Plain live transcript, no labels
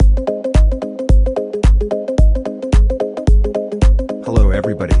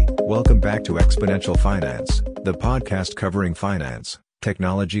back to Exponential Finance, the podcast covering finance,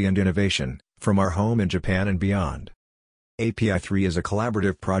 technology and innovation, from our home in Japan and beyond. API3 is a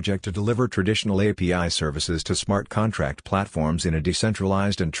collaborative project to deliver traditional API services to smart contract platforms in a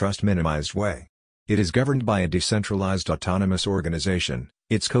decentralized and trust-minimized way. It is governed by a decentralized autonomous organization,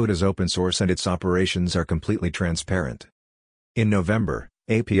 its code is open source and its operations are completely transparent. In November,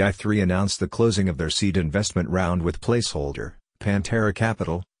 API3 announced the closing of their seed investment round with placeholder, Pantera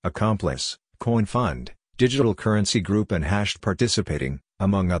Capital, Accomplice, Coin Fund, Digital Currency Group and Hashed participating,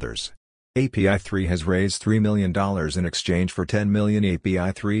 among others. API3 has raised $3 million in exchange for 10 million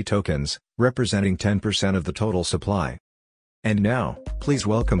API3 tokens, representing 10% of the total supply. And now, please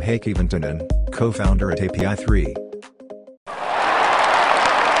welcome Heikki Vänttinen, co-founder at API3.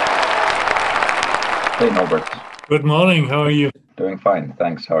 Hey Norbert. Good morning, how are you? Doing fine,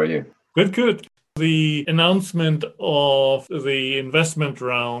 thanks. How are you? Good. The announcement of the investment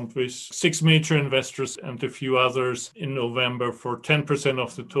round with 6 major investors and a few others in November for 10%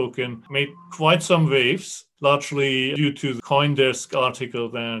 of the token made quite some waves, largely due to the CoinDesk article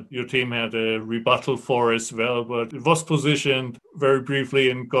that your team had a rebuttal for as well, but it was positioned very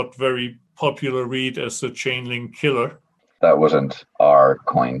briefly and got very popular read as the Chainlink killer. That wasn't our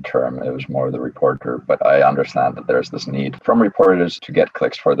coin term, it was more the reporter, but I understand that there's this need from reporters to get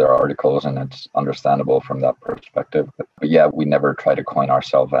clicks for their articles, and it's understandable from that perspective. But yeah, we never try to coin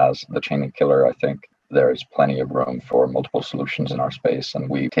ourselves as the Chainlink killer. I think there's plenty of room for multiple solutions in our space, and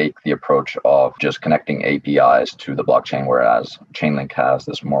we take the approach of just connecting APIs to the blockchain, whereas Chainlink has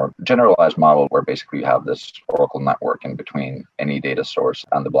this more generalized model where basically you have this Oracle network in between any data source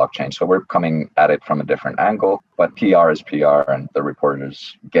and the blockchain. So we're coming at it from a different angle, but PR is PR and the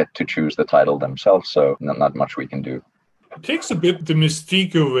reporters get to choose the title themselves, so not much we can do. It takes a bit the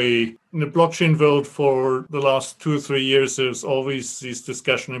mystique away. In the blockchain world for the last 2 or 3 years, there's always this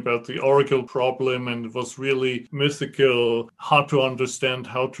discussion about the Oracle problem, and it was really mythical, hard to understand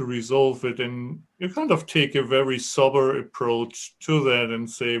how to resolve it. And you kind of take a very sober approach to that and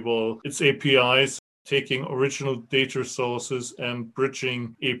say, well, it's APIs, taking original data sources and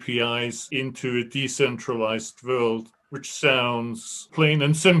bridging APIs into a decentralized world, which sounds plain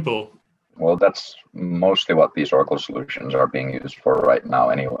and simple. Well, that's mostly what these Oracle solutions are being used for right now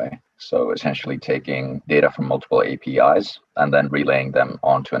anyway. So essentially taking data from multiple APIs and then relaying them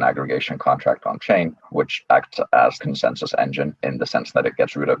onto an aggregation contract on chain, which acts as consensus engine in the sense that it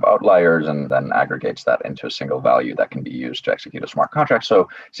gets rid of outliers and then aggregates that into a single value that can be used to execute a smart contract. So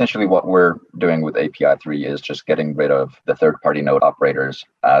essentially what we're doing with API3 is just getting rid of the third-party node operators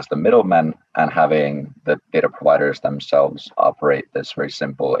as the middlemen and having the data providers themselves operate this very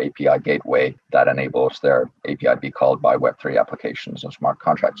simple API gateway that enables their API to be called by Web3 applications and smart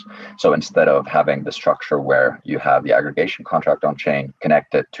contracts. So instead of having the structure where you have the aggregation contract on chain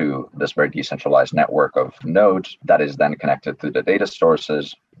connected to this very decentralized network of nodes that is then connected to the data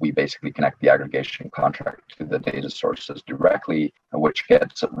sources, we basically connect the aggregation contract to the data sources directly, which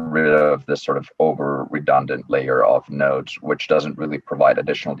gets rid of this sort of over redundant layer of nodes, which doesn't really provide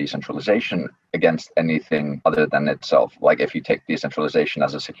additional decentralization against anything other than itself. Like if you take decentralization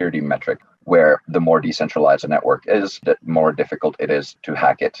as a security metric, where the more decentralized a network is, the more difficult it is to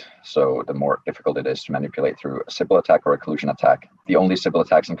hack it. So the more difficult it is to manipulate through a Sybil attack or a collusion attack. The only Sybil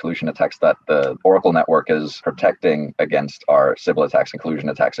attacks and collusion attacks that the Oracle network is protecting against are Sybil attacks and collusion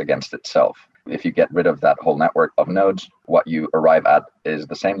attacks against itself. If you get rid of that whole network of nodes, what you arrive at is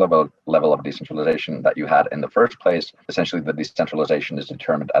the same level of decentralization that you had in the first place. Essentially, the decentralization is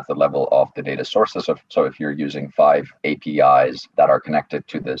determined at the level of the data sources. So if you're using 5 APIs that are connected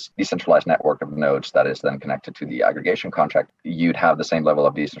to this decentralized network of nodes that is then connected to the aggregation contract, you'd have the same level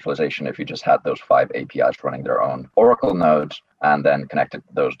of decentralization if you just had those 5 APIs running their own Oracle nodes and then connected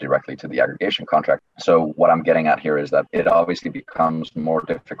those directly to the aggregation contract. So what I'm getting at here is that it obviously becomes more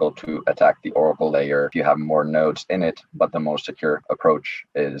difficult to attack the Oracle layer if you have more nodes in it, but the most secure approach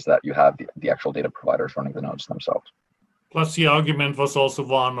is that you have the actual data providers running the nodes themselves. Plus, the argument was also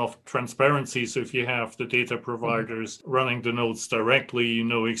one of transparency. So if you have the data providers running the nodes directly, you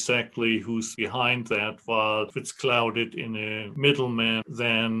know exactly who's behind that. While if it's clouded in a middleman,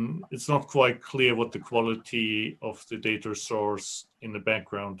 then it's not quite clear what the quality of the data source in the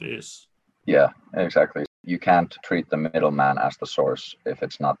background is. Yeah, exactly. You can't treat the middleman as the source if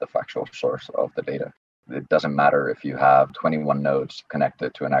it's not the factual source of the data. It doesn't matter if you have 21 nodes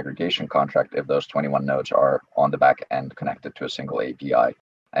connected to an aggregation contract if those 21 nodes are on the back end connected to a single API.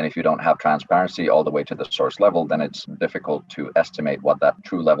 And if you don't have transparency all the way to the source level, then it's difficult to estimate what that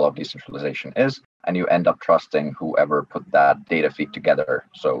true level of decentralization is. And you end up trusting whoever put that data feed together.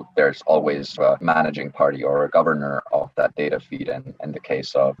 So there's always a managing party or a governor of that data feed. And in the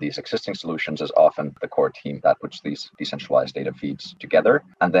case of these existing solutions, is often the core team that puts these decentralized data feeds together.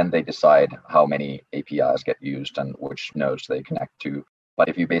 And then they decide how many APIs get used and which nodes they connect to. But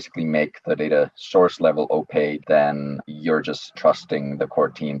if you basically make the data source level opaque, then you're just trusting the core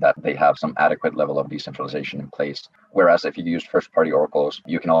team that they have some adequate level of decentralization in place. Whereas if you use first-party oracles,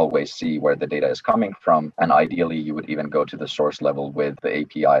 you can always see where the data is coming from. And ideally, you would even go to the source level with the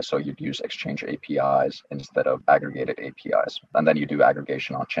API. So you'd use Exchange APIs instead of aggregated APIs. And then you do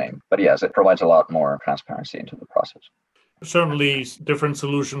aggregation on chain. But yes, it provides a lot more transparency into the process. Certainly different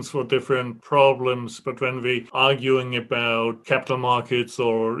solutions for different problems, but when we're arguing about capital markets,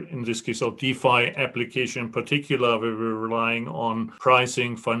 or in this case, our DeFi application in particular, where we're relying on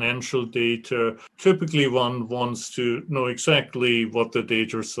pricing, financial data, typically one wants to know exactly what the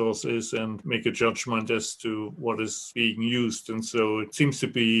data source is and make a judgment as to what is being used. And so it seems to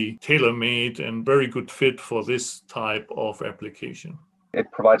be tailor-made and very good fit for this type of application. It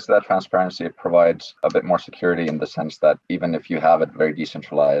provides that transparency. It provides a bit more security in the sense that even if you have a very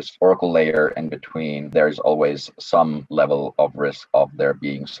decentralized Oracle layer in between, there's always some level of risk of there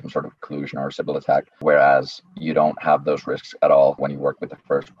being some sort of collusion or Sybil attack, whereas you don't have those risks at all when you work with the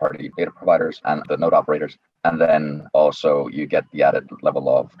first-party data providers and the node operators. And then also you get the added level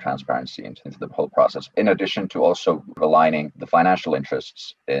of transparency into the whole process, in addition to also aligning the financial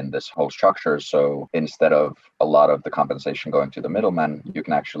interests in this whole structure. So instead of a lot of the compensation going to the middleman, you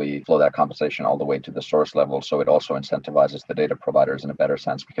can actually flow that compensation all the way to the source level. So it also incentivizes the data providers in a better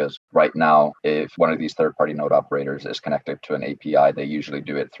sense, because right now, if one of these third-party node operators is connected to an API, they usually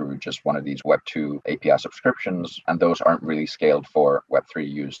do it through just one of these Web2 API subscriptions, and those aren't really scaled for Web3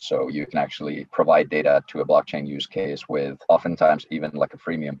 use. So you can actually provide data to a blockchain use case with oftentimes even like a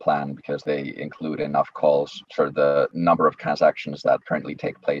freemium plan, because they include enough calls for the number of transactions that currently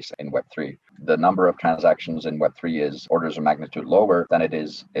take place in Web3. The number of transactions in Web3 is orders of magnitude lower than it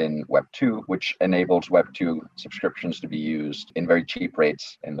is in Web2, which enables Web2 subscriptions to be used in very cheap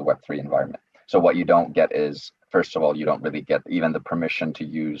rates in the Web3 environment. So what you don't get is, first of all, you don't really get even the permission to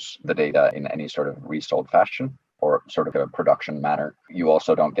use the data in any sort of resold fashion or sort of a production manner. You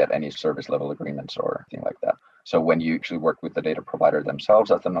also don't get any service level agreements or anything like that. So when you actually work with the data provider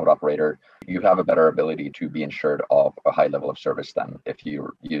themselves as the node operator, you have a better ability to be ensured of a high level of service than if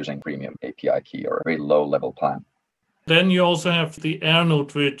you're using premium API key or a very low level plan. Then you also have the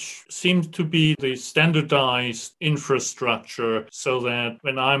AirNode, which seems to be the standardized infrastructure, so that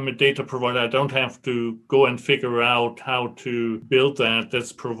when I'm a data provider, I don't have to go and figure out how to build that.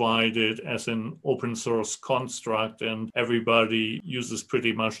 That's provided as an open source construct, and everybody uses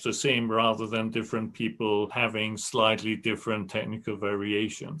pretty much the same, rather than different people having slightly different technical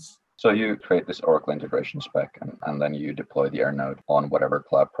variations. So you create this Oracle integration spec, and then you deploy the AirNode on whatever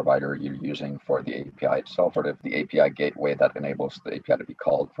cloud provider you're using for the API itself. Sort of the API gateway that enables the API to be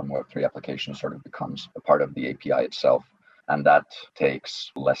called from Web3 applications sort of becomes a part of the API itself. And that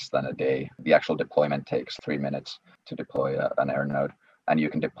takes less than a day. The actual deployment takes 3 minutes to deploy an AirNode. And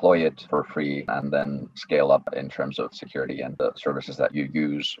you can deploy it for free and then scale up in terms of security and the services that you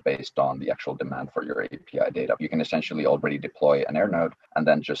use based on the actual demand for your API data. You can essentially already deploy an AirNode and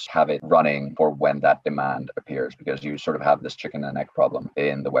then just have it running for when that demand appears, because you sort of have this chicken and egg problem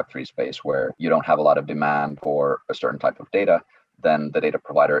in the Web3 space where you don't have a lot of demand for a certain type of data. Then the data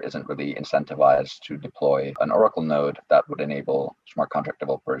provider isn't really incentivized to deploy an Oracle node that would enable smart contract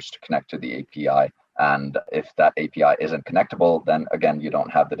developers to connect to the API. And if that API isn't connectable, then again, you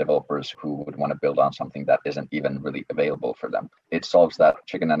don't have the developers who would want to build on something that isn't even really available for them. It solves that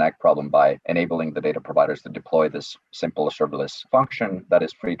chicken and egg problem by enabling the data providers to deploy this simple serverless function that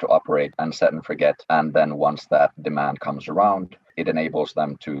is free to operate and set and forget. And then once that demand comes around, it enables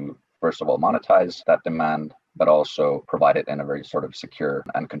them to, first of all, monetize that demand, but also provide it in a very sort of secure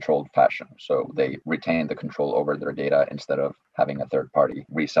and controlled fashion. So they retain the control over their data instead of having a third party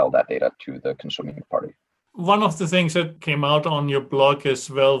resell that data to the consuming party. One of the things that came out on your blog as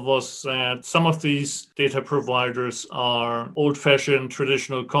well was that some of these data providers are old-fashioned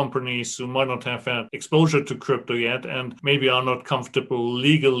traditional companies who might not have had exposure to crypto yet and maybe are not comfortable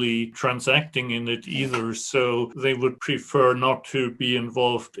legally transacting in it either. So they would prefer not to be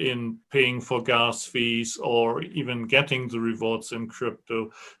involved in paying for gas fees or even getting the rewards in crypto.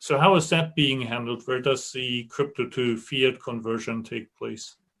 So how is that being handled? Where does the crypto to fiat conversion take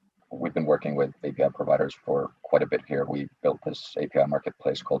place? We've been working with API providers for quite a bit here. We built this API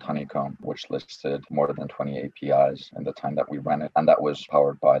marketplace called Honeycomb, which listed more than 20 APIs in the time that we ran it. And that was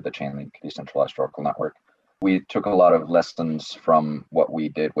powered by the Chainlink Decentralized Oracle Network. We took a lot of lessons from what we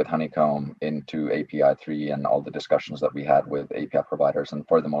did with Honeycomb into API3 and all the discussions that we had with API providers. And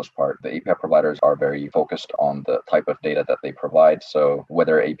for the most part, the API providers are very focused on the type of data that they provide. So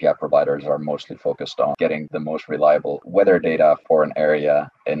whether API providers are mostly focused on getting the most reliable weather data for an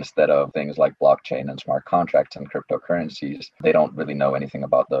area instead of things like blockchain and smart contracts and cryptocurrencies, they don't really know anything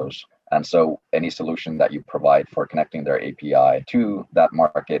about those. And so any solution that you provide for connecting their API to that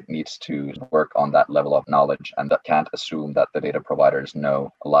market needs to work on that level of knowledge, and that can't assume that the data providers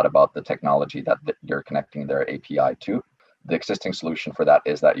know a lot about the technology that you're connecting their API to. The existing solution for that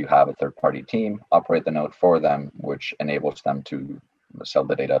is that you have a third-party team operate the node for them, which enables them to sell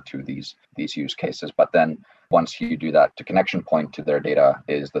the data to these use cases. But then once you do that, the connection point to their data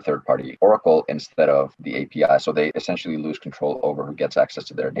is the third-party Oracle instead of the API. So they essentially lose control over who gets access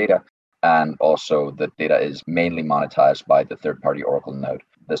to their data. And also the data is mainly monetized by the third-party Oracle node,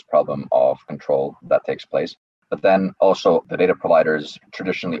 this problem of control that takes place. But then also the data providers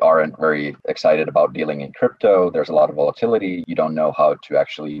traditionally aren't very excited about dealing in crypto. There's a lot of volatility. You don't know how to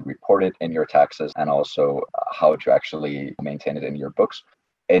actually report it in your taxes and also how to actually maintain it in your books.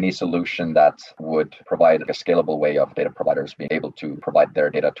 Any solution that would provide a scalable way of data providers being able to provide their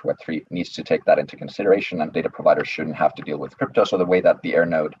data to Web3 needs to take that into consideration, and data providers shouldn't have to deal with crypto. So the way that the Air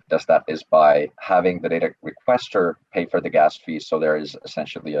node does that is by having the data requester pay for the gas fees. So there is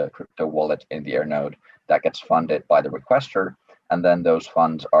essentially a crypto wallet in the Air node that gets funded by the requester, and then those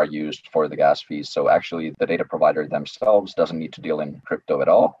funds are used for the gas fees. So actually the data provider themselves doesn't need to deal in crypto at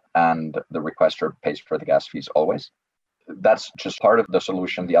all, and the requester pays for the gas fees always. That's just part of the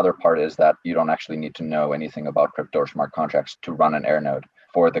solution. The other part is that you don't actually need to know anything about crypto or smart contracts to run an Air node.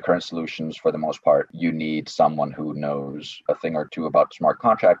 For the current solutions, for the most part, you need someone who knows a thing or two about smart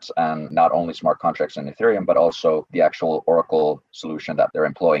contracts, and not only smart contracts in Ethereum, but also the actual Oracle solution that they're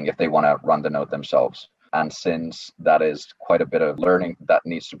employing if they want to run the node themselves. And since that is quite a bit of learning that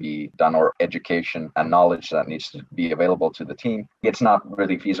needs to be done, or education and knowledge that needs to be available to the team, it's not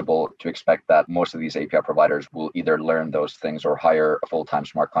really feasible to expect that most of these API providers will either learn those things or hire a full-time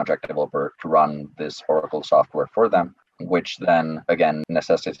smart contract developer to run this Oracle software for them, which then again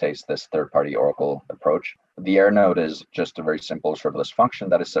necessitates this third-party Oracle approach. The Air node is just a very simple serverless function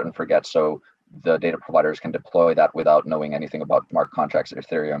that is set and forget. So the data providers can deploy that without knowing anything about smart contracts,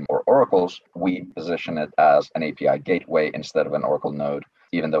 Ethereum, or Oracles. We position it as an API gateway instead of an Oracle node,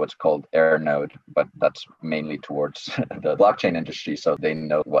 even though it's called Air node, but that's mainly towards the blockchain industry, so they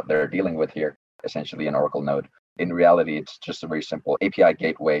know what they're dealing with here, essentially an Oracle node. In reality, it's just a very simple API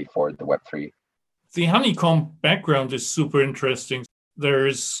gateway for the Web3. The Honeycomb background is super interesting.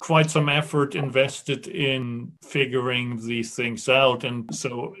 There's quite some effort invested in figuring these things out. And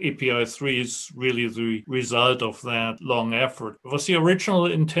so API3 is really the result of that long effort. Was the original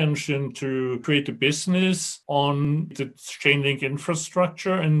intention to create a business on the Chainlink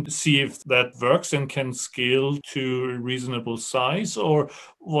infrastructure and see if that works and can scale to a reasonable size? Or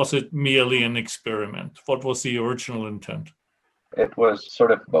was it merely an experiment? What was the original intent? It was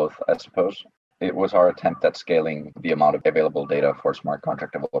sort of both, I suppose. It was our attempt at scaling the amount of available data for smart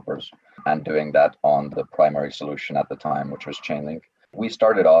contract developers and doing that on the primary solution at the time, which was Chainlink. We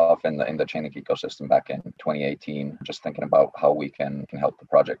started off in the Chainlink ecosystem back in 2018, just thinking about how we can help the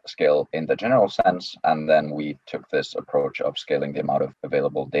project scale in the general sense. And then we took this approach of scaling the amount of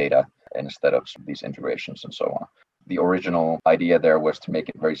available data instead of these integrations and so on. The original idea there was to make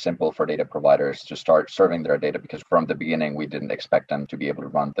it very simple for data providers to start serving their data, because from the beginning, we didn't expect them to be able to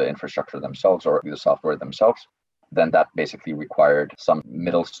run the infrastructure themselves or the software themselves. Then that basically required some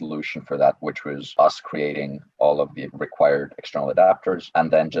middle solution for that, which was us creating all of the required external adapters and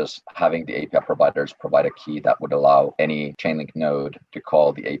then just having the API providers provide a key that would allow any Chainlink node to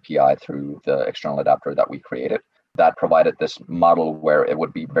call the API through the external adapter that we created. That provided this model where it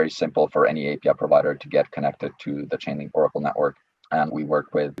would be very simple for any API provider to get connected to the Chainlink Oracle network. And we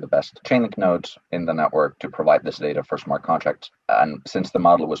worked with the best Chainlink nodes in the network to provide this data for smart contracts. And since the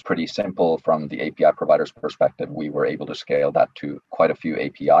model was pretty simple from the API provider's perspective, we were able to scale that to quite a few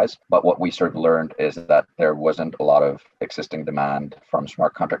APIs. But what we sort of learned is that there wasn't a lot of existing demand from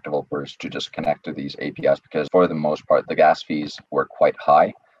smart contract developers to just connect to these APIs, because for the most part, the gas fees were quite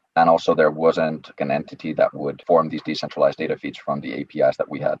high. And also there wasn't an entity that would form these decentralized data feeds from the APIs that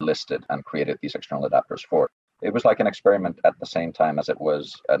we had listed and created these external adapters for. It was like an experiment at the same time as it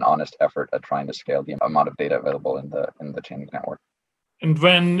was an honest effort at trying to scale the amount of data available in the Chainlink network. And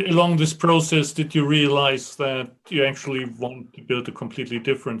when along this process did you realize that you actually want to build a completely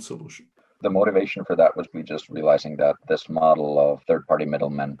different solution? The motivation for that was we just realizing that this model of third-party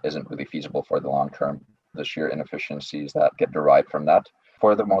middlemen isn't really feasible for the long term. The sheer inefficiencies that get derived from that.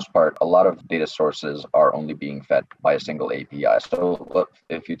 For the most part, a lot of data sources are only being fed by a single API. So look,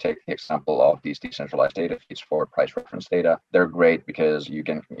 if you take the example of these decentralized data feeds for price reference data, they're great because you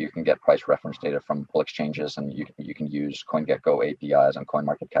can get price reference data from all exchanges, and you can use CoinGecko APIs and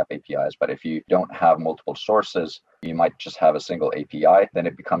CoinMarketCap APIs. But if you don't have multiple sources, you might just have a single API, then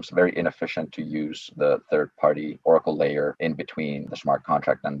it becomes very inefficient to use the third-party Oracle layer in between the smart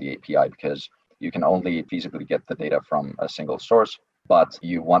contract and the API, because you can only feasibly get the data from a single source. But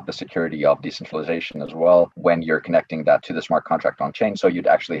you want the security of decentralization as well when you're connecting that to the smart contract on chain. So you'd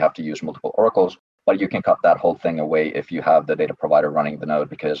actually have to use multiple oracles, but you can cut that whole thing away if you have the data provider running the node,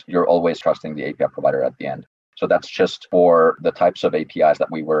 because you're always trusting the API provider at the end. So that's just for the types of APIs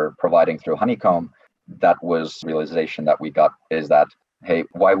that we were providing through Honeycomb. That was realization that we got, is that, hey,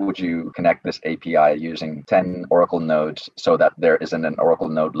 why would you connect this API using 10 Oracle nodes so that there isn't an Oracle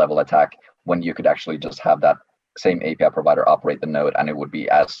node level attack, when you could actually just have that same API provider operate the node, and it would be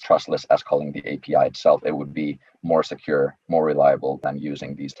as trustless as calling the API itself. It would be more secure, more reliable than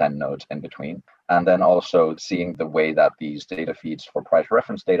using these 10 nodes in between. And then also seeing the way that these data feeds for price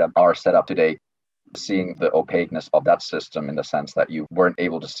reference data are set up today, seeing the opaqueness of that system in the sense that you weren't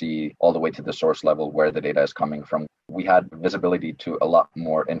able to see all the way to the source level where the data is coming from. We had visibility to a lot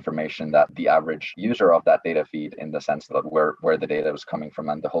more information that the average user of that data feed, in the sense that where the data was coming from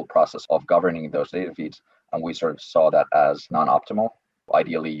and the whole process of governing those data feeds. And we sort of saw that as non-optimal.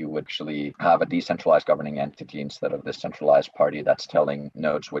 Ideally, you would actually have a decentralized governing entity instead of this centralized party that's telling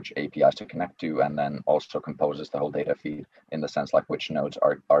nodes which APIs to connect to, and then also composes the whole data feed in the sense like which nodes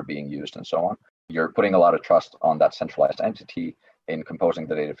are being used and so on. You're putting a lot of trust on that centralized entity in composing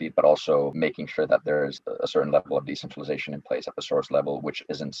the data feed, but also making sure that there's a certain level of decentralization in place at the source level, which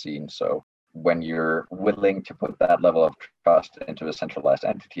isn't seen. So when you're willing to put that level of trust into a centralized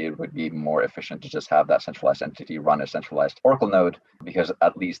entity, it would be more efficient to just have that centralized entity run a centralized Oracle node, because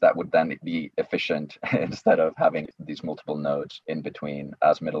at least that would then be efficient instead of having these multiple nodes in between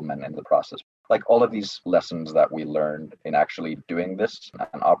as middlemen in the process. Like all of these lessons that we learned in actually doing this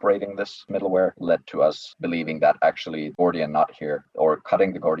and operating this middleware led to us believing that actually Gordian knot here, or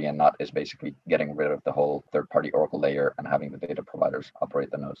cutting the Gordian knot, is basically getting rid of the whole third-party Oracle layer and having the data providers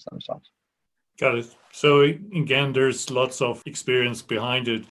operate the nodes themselves. Got it. So again, there's lots of experience behind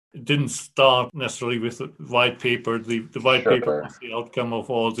it. It didn't start necessarily with the white paper. The white paper was the outcome of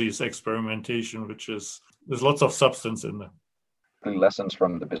all this experimentation, there's lots of substance in there. Lessons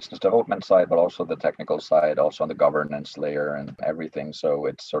from the business development side, but also the technical side, also on the governance layer and everything. So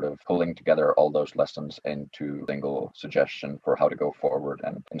it's sort of pulling together all those lessons into a single suggestion for how to go forward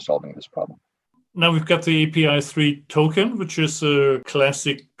and in solving this problem. Now we've got the API3 token, which is a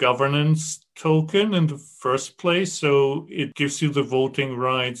classic governance token in the first place. So it gives you the voting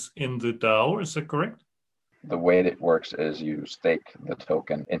rights in the DAO. Is that correct? The way it works is you stake the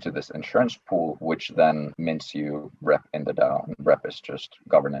token into this insurance pool, which then mints you rep in the DAO. And rep is just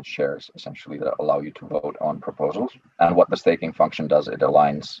governance shares, essentially, that allow you to vote on proposals. And what the staking function does, it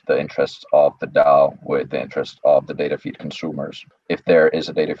aligns the interests of the DAO with the interests of the data feed consumers. If there is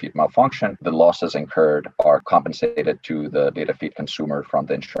a data feed malfunction, the losses incurred are compensated to the data feed consumer from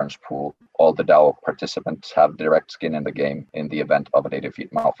the insurance pool. All the DAO participants have direct skin in the game in the event of a data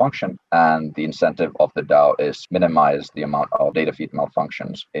feed malfunction, and the incentive of the DAO is minimize the amount of data feed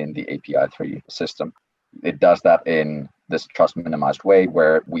malfunctions in the API3 system. It does that in this trust minimized way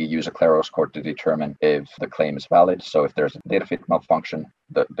where we use a Claros court to determine if the claim is valid. So if there's a data feed malfunction,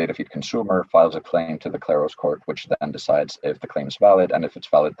 the data feed consumer files a claim to the Claros court, which then decides if the claim is valid. And if it's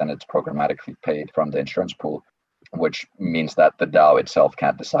valid, then it's programmatically paid from the insurance pool, which means that the DAO itself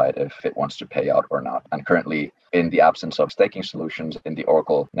can't decide if it wants to pay out or not. And currently, in the absence of staking solutions in the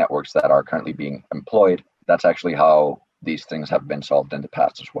Oracle networks that are currently being employed, that's actually how these things have been solved in the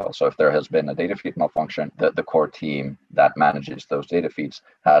past as well. So if there has been a data feed malfunction, the core team that manages those data feeds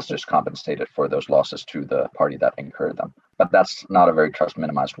has just compensated for those losses to the party that incurred them. But that's not a very trust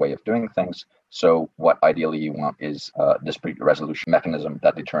minimized way of doing things. So what ideally you want is a dispute resolution mechanism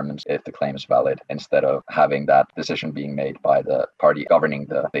that determines if the claim is valid, instead of having that decision being made by the party governing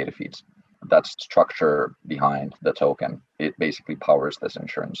the data feeds. That's structure behind the token. It basically powers this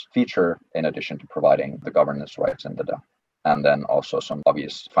insurance feature in addition to providing the governance rights in the DAO. And then also some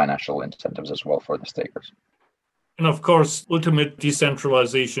obvious financial incentives as well for the stakers. And of course, ultimate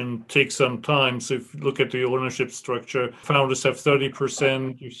decentralization takes some time. So if you look at the ownership structure, founders have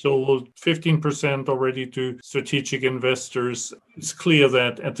 30%, you sold 15% already to strategic investors. it's clear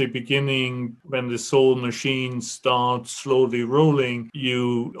that at the beginning, when this whole machine starts slowly rolling,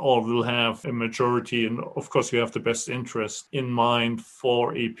 you all will have a majority, and of course you have the best interest in mind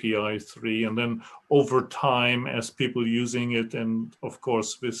for API3. And then over time, as people using it, and of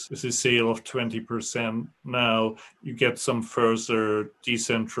course with a sale of 20% now, you get some further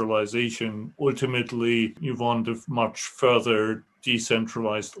decentralization. Ultimately, you want a much further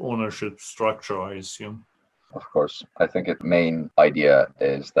decentralized ownership structure, I assume. Of course, I think the main idea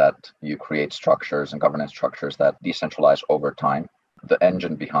is that you create structures and governance structures that decentralize over time. The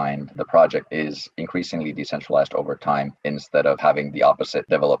engine behind the project is increasingly decentralized over time instead of having the opposite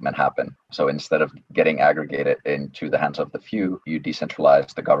development happen. So instead of getting aggregated into the hands of the few, you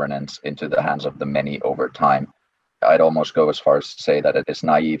decentralize the governance into the hands of the many over time. I'd almost go as far as to say that it is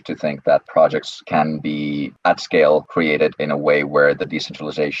naive to think that projects can be at scale created in a way where the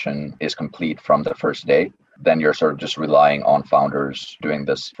decentralization is complete from the first day. Then you're sort of just relying on founders doing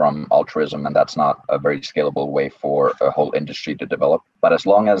this from altruism, and that's not a very scalable way for a whole industry to develop. But as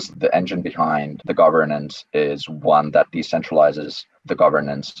long as the engine behind the governance is one that decentralizes the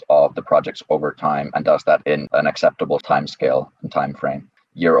governance of the projects over time and does that in an acceptable timescale and time frame,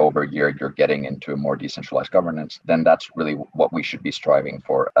 year over year, you're getting into a more decentralized governance, then that's really what we should be striving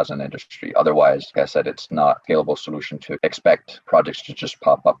for as an industry. Otherwise, like I said, it's not a scalable solution to expect projects to just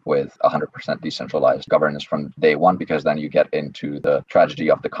pop up with 100% decentralized governance from day one, because then you get into the tragedy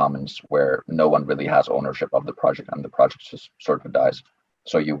of the commons where no one really has ownership of the project and the project just sort of dies.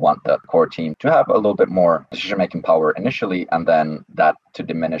 So you want the core team to have a little bit more decision-making power initially, and then that to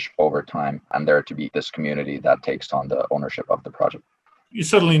diminish over time, and there to be this community that takes on the ownership of the project. You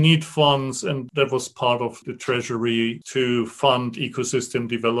certainly need funds, and that was part of the treasury to fund ecosystem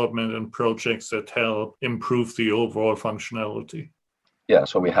development and projects that help improve the overall functionality. Yeah,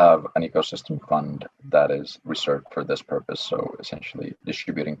 so we have an ecosystem fund that is reserved for this purpose. So essentially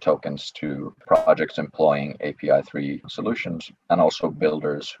distributing tokens to projects employing API3 solutions, and also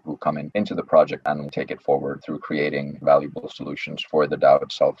builders who come into the project and take it forward through creating valuable solutions for the DAO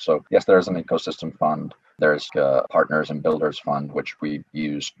itself. So yes, there is an ecosystem fund. There's a partners and builders fund, which we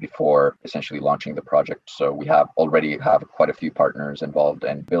used before essentially launching the project. So we already have quite a few partners involved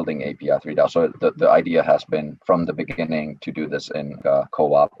in building API3 DAO. So the idea has been from the beginning to do this in a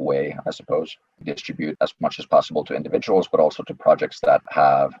co-op way, I suppose, distribute as much as possible to individuals, but also to projects that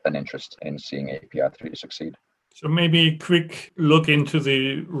have an interest in seeing API3 succeed. So maybe a quick look into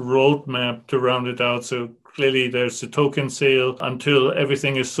the roadmap to round it out. So clearly there's a token sale until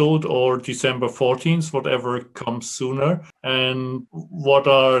everything is sold, or December 14th, whatever comes sooner. And what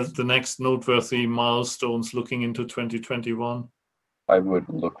are the next noteworthy milestones looking into 2021? I would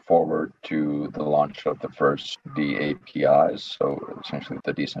look forward to the launch of the first DAPIs, so essentially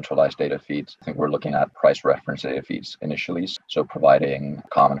the decentralized data feeds. I think we're looking at price reference data feeds initially, so providing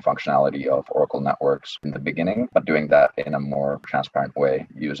common functionality of Oracle networks in the beginning, but doing that in a more transparent way,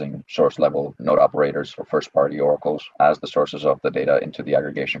 using source level node operators for first-party oracles as the sources of the data into the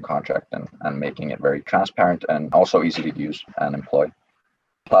aggregation contract, and making it very transparent and also easy to use and employ.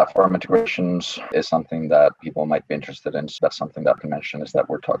 Platform integrations is something that people might be interested in. So that's something that I can mention, is that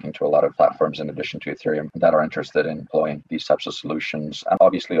we're talking to a lot of platforms in addition to Ethereum that are interested in employing these types of solutions, and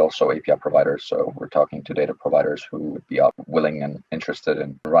obviously also API providers. So we're talking to data providers who would be willing and interested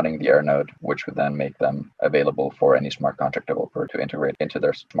in running the Air node, which would then make them available for any smart contract developer to integrate into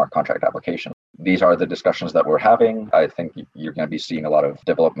their smart contract application. These are the discussions that we're having. I think you're going to be seeing a lot of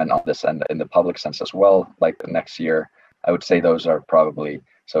development on this and in the public sense as well, like next year. I would say those are probably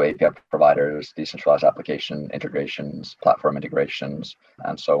API providers, decentralized application integrations, platform integrations,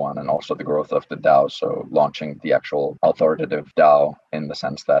 and so on, and also the growth of the DAO. So launching the actual authoritative DAO in the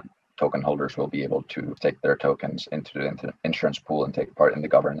sense that token holders will be able to take their tokens into the insurance pool and take part in the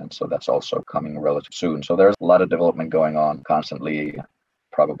governance. So that's also coming relatively soon. So there's a lot of development going on constantly.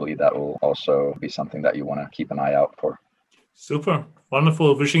 Probably that will also be something that you want to keep an eye out for. Super.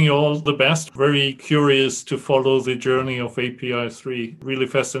 Wonderful. Wishing you all the best. Very curious to follow the journey of API3. Really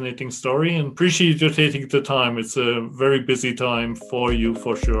fascinating story, and appreciate you taking the time. It's a very busy time for you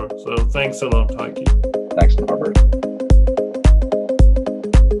for sure. So thanks a lot, Heikki. Thanks, Norbert.